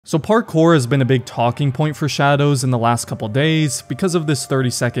So parkour has been a big talking point for Shadows in the last couple days because of this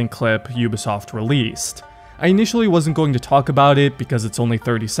 30-second clip Ubisoft released. I initially wasn't going to talk about it because it's only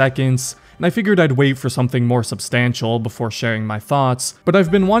 30 seconds, and I figured I'd wait for something more substantial before sharing my thoughts, but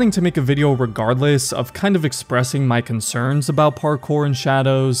I've been wanting to make a video regardless of kind of expressing my concerns about parkour in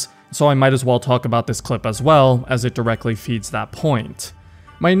Shadows, so I might as well talk about this clip as well, as it directly feeds that point.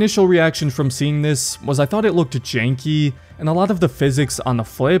 My initial reaction from seeing this was I thought it looked janky, and a lot of the physics on the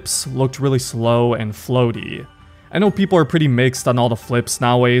flips looked really slow and floaty. I know people are pretty mixed on all the flips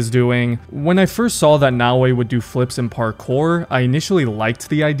Naoe is doing. When I first saw that Naoe would do flips in parkour, I initially liked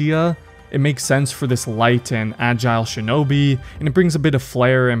the idea. It makes sense for this light and agile shinobi, and it brings a bit of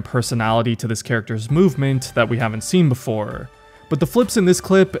flair and personality to this character's movement that we haven't seen before. But the flips in this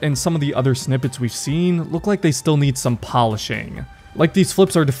clip and some of the other snippets we've seen look like they still need some polishing. Like these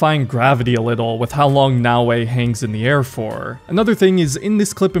flips are defying gravity a little with how long Naoe hangs in the air for. Another thing is, in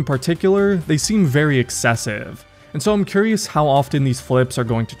this clip in particular, they seem very excessive. And so I'm curious how often these flips are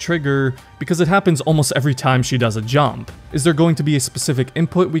going to trigger, because it happens almost every time she does a jump. Is there going to be a specific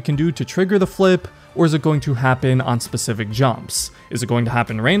input we can do to trigger the flip, or is it going to happen on specific jumps? Is it going to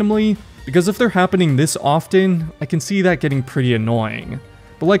happen randomly? Because if they're happening this often, I can see that getting pretty annoying.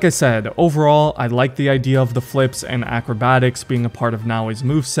 But like I said, overall, I like the idea of the flips and acrobatics being a part of Naoe's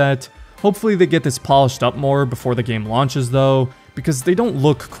moveset. Hopefully they get this polished up more before the game launches though, because they don't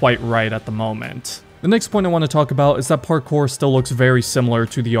look quite right at the moment. The next point I want to talk about is that parkour still looks very similar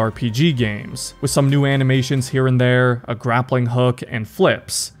to the RPG games, with some new animations here and there, a grappling hook, and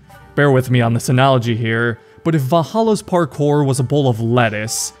flips. Bear with me on this analogy here, but if Valhalla's parkour was a bowl of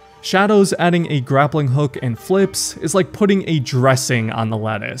lettuce, Shadows adding a grappling hook and flips is like putting a dressing on the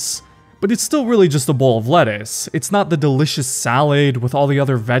lettuce. But it's still really just a bowl of lettuce. It's not the delicious salad with all the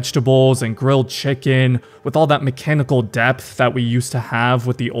other vegetables and grilled chicken, with all that mechanical depth that we used to have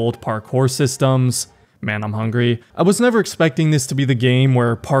with the old parkour systems. Man, I'm hungry. I was never expecting this to be the game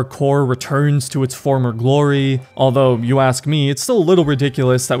where parkour returns to its former glory, although, you ask me, it's still a little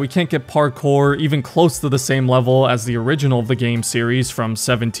ridiculous that we can't get parkour even close to the same level as the original of the game series from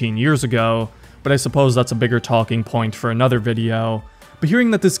 17 years ago, but I suppose that's a bigger talking point for another video. But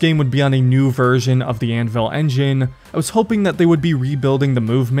hearing that this game would be on a new version of the Anvil engine, I was hoping that they would be rebuilding the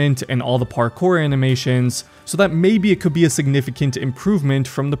movement and all the parkour animations, so that maybe it could be a significant improvement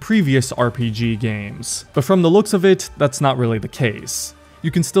from the previous RPG games. But from the looks of it, that's not really the case. You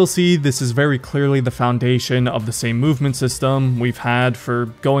can still see this is very clearly the foundation of the same movement system we've had for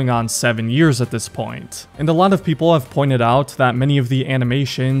going on 7 years at this point. And a lot of people have pointed out that many of the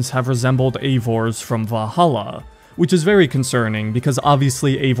animations have resembled Eivor's from Valhalla, which is very concerning because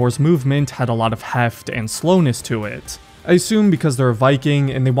obviously Eivor's movement had a lot of heft and slowness to it. I assume because they're a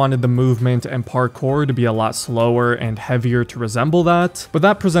Viking and they wanted the movement and parkour to be a lot slower and heavier to resemble that, but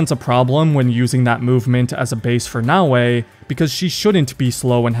that presents a problem when using that movement as a base for Naoe, because she shouldn't be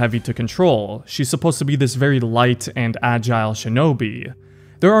slow and heavy to control. She's supposed to be this very light and agile shinobi.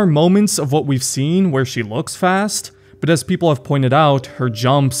 There are moments of what we've seen where she looks fast, but as people have pointed out, her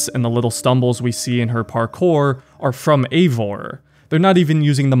jumps and the little stumbles we see in her parkour are from Eivor. They're not even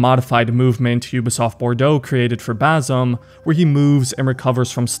using the modified movement Ubisoft Bordeaux created for Basm, where he moves and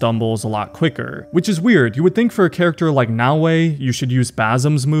recovers from stumbles a lot quicker. Which is weird. You would think for a character like Naoe, you should use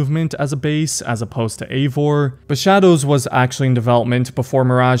Basm's movement as a base as opposed to Eivor, but Shadows was actually in development before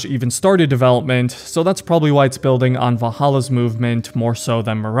Mirage even started development, so that's probably why it's building on Valhalla's movement more so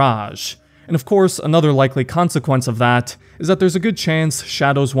than Mirage. And of course, another likely consequence of that is that there's a good chance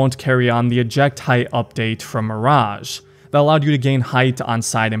Shadows won't carry on the eject height update from Mirage that allowed you to gain height on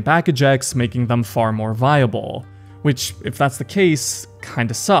side and back ejects, making them far more viable. Which, if that's the case,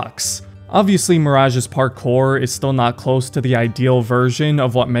 kinda sucks. Obviously, Mirage's parkour is still not close to the ideal version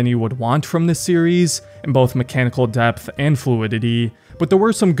of what many would want from this series, in both mechanical depth and fluidity, but there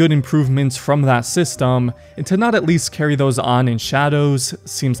were some good improvements from that system, and to not at least carry those on in Shadows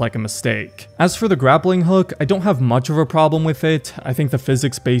seems like a mistake. As for the grappling hook, I don't have much of a problem with it. I think the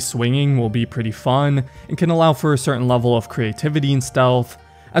physics-based swinging will be pretty fun, and can allow for a certain level of creativity and stealth.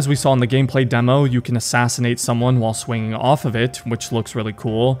 As we saw in the gameplay demo, you can assassinate someone while swinging off of it, which looks really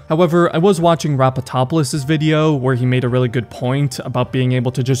cool. However, I was watching Rapatopoulos' video where he made a really good point about being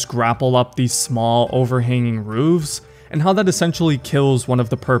able to just grapple up these small overhanging roofs, and how that essentially kills one of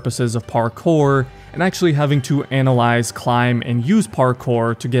the purposes of parkour, and actually having to analyze, climb, and use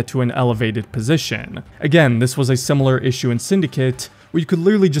parkour to get to an elevated position. Again, this was a similar issue in Syndicate, where you could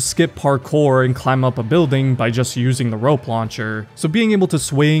literally just skip parkour and climb up a building by just using the rope launcher. So being able to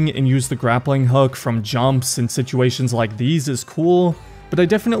swing and use the grappling hook from jumps in situations like these is cool, but I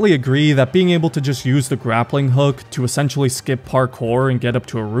definitely agree that being able to just use the grappling hook to essentially skip parkour and get up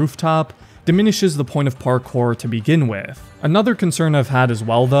to a rooftop diminishes the point of parkour to begin with. Another concern I've had as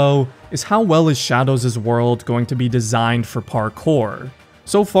well though, is how well is Shadows' world going to be designed for parkour?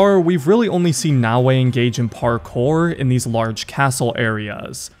 So far, we've really only seen Naue engage in parkour in these large castle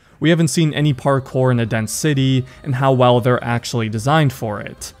areas. We haven't seen any parkour in a dense city, and how well they're actually designed for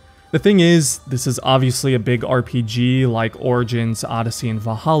it. The thing is, this is obviously a big RPG like Origins, Odyssey, and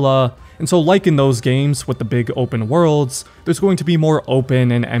Valhalla, and so like in those games with the big open worlds, there's going to be more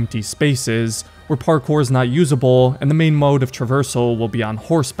open and empty spaces where parkour is not usable and the main mode of traversal will be on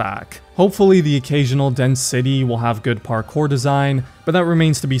horseback. Hopefully the occasional dense city will have good parkour design, but that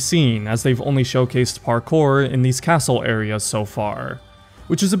remains to be seen as they've only showcased parkour in these castle areas so far.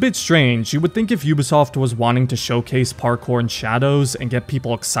 Which is a bit strange. You would think if Ubisoft was wanting to showcase parkour in Shadows and get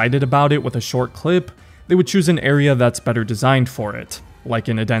people excited about it with a short clip, they would choose an area that's better designed for it, like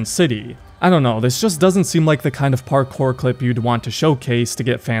in a dense city. I don't know, this just doesn't seem like the kind of parkour clip you'd want to showcase to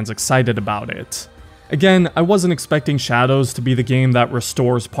get fans excited about it. Again, I wasn't expecting Shadows to be the game that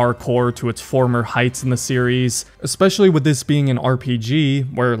restores parkour to its former heights in the series, especially with this being an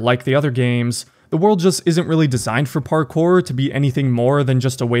RPG, where, like the other games, the world just isn't really designed for parkour to be anything more than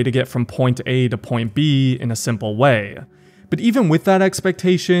just a way to get from point A to point B in a simple way. But even with that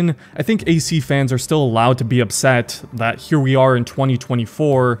expectation, I think AC fans are still allowed to be upset that here we are in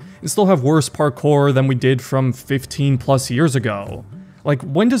 2024 and still have worse parkour than we did from 15 plus years ago. Like,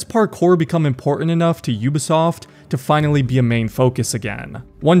 when does parkour become important enough to Ubisoft to finally be a main focus again?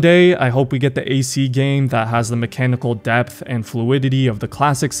 One day, I hope we get the AC game that has the mechanical depth and fluidity of the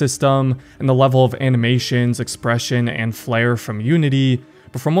classic system, and the level of animations, expression, and flair from Unity,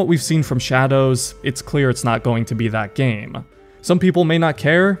 but from what we've seen from Shadows, it's clear it's not going to be that game. Some people may not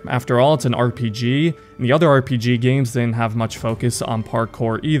care, after all it's an RPG, and the other RPG games didn't have much focus on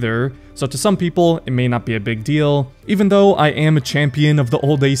parkour either, so to some people it may not be a big deal. Even though I am a champion of the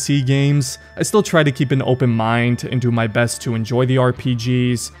old AC games, I still try to keep an open mind and do my best to enjoy the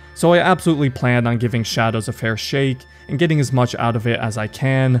RPGs, so I absolutely plan on giving Shadows a fair shake and getting as much out of it as I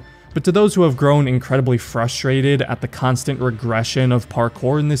can. But to those who have grown incredibly frustrated at the constant regression of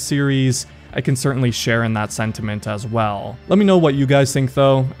parkour in this series, I can certainly share in that sentiment as well. Let me know what you guys think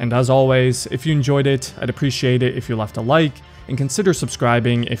though, and as always, if you enjoyed it, I'd appreciate it if you left a like, and consider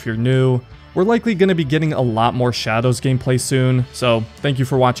subscribing if you're new. We're likely going to be getting a lot more Shadows gameplay soon, so thank you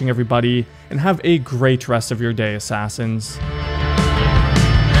for watching everybody, and have a great rest of your day, Assassins.